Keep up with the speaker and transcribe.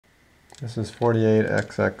This is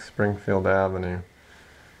 48XX Springfield Avenue.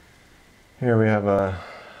 Here we have a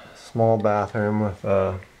small bathroom with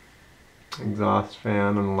a exhaust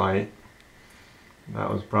fan and light.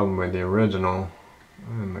 That was probably the original.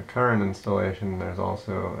 In the current installation there's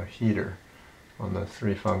also a heater on the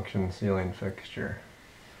 3-function ceiling fixture.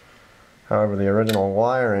 However, the original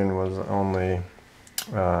wiring was only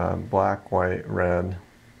black, white, red,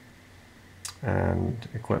 and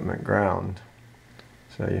equipment ground.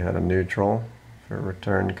 So you had a neutral for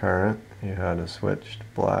return current, you had a switched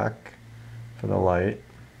black for the light,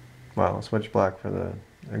 well, a switched black for the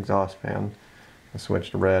exhaust fan, a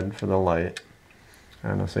switched red for the light,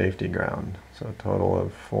 and a safety ground. So a total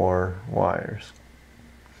of 4 wires,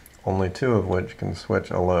 only 2 of which can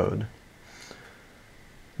switch a load.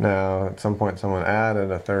 Now, at some point someone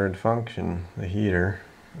added a 3rd function, the heater,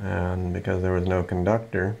 and because there was no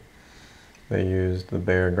conductor, they used the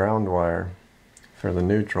bare ground wire for the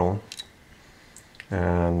neutral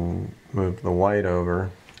and moved the white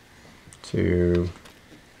over to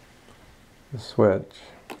the switch.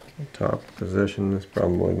 The top position is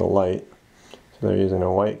probably the light. So they're using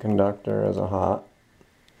a white conductor as a hot,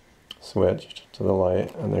 switched to the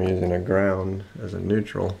light, and they're using a ground as a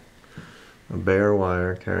neutral, a bare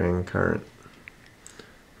wire carrying current.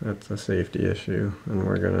 That's a safety issue, and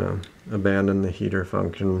we're going to abandon the heater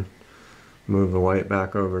function, move the white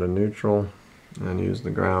back over to neutral, and use the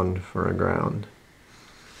ground for a ground.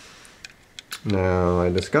 Now, I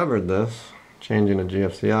discovered this changing a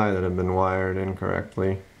GFCI that had been wired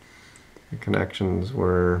incorrectly. The connections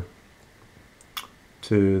were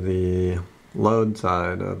to the load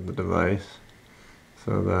side of the device,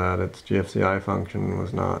 so that its GFCI function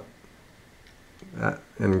was not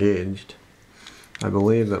engaged. I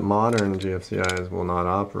believe that modern GFCIs will not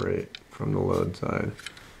operate from the load side,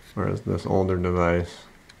 whereas this older device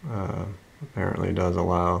apparently does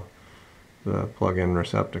allow the plug-in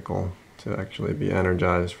receptacle to actually be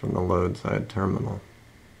energized from the load side terminal.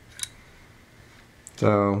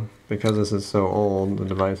 So, because this is so old, the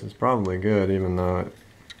device is probably good, even though it,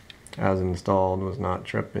 as installed, was not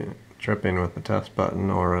tripping with the test button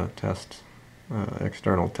or a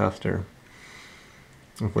external tester.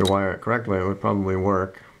 If we wire it correctly, it would probably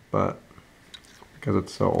work, but because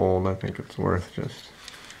it's so old, I think it's worth just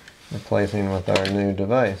replacing with our new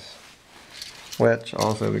device. Which,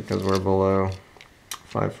 also because we're below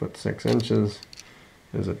 5'6"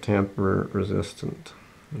 is a tamper resistant.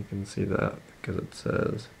 You can see that because it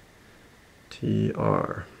says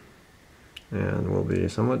TR, and will be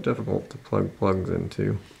somewhat difficult to plug plugs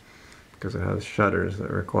into because it has shutters that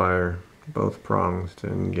require both prongs to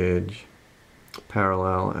engage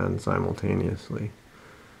parallel and simultaneously,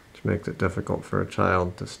 which makes it difficult for a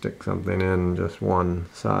child to stick something in just one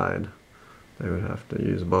side. They would have to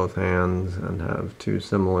use both hands and have 2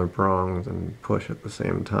 similar prongs and push at the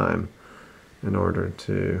same time in order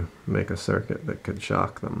to make a circuit that could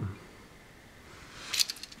shock them.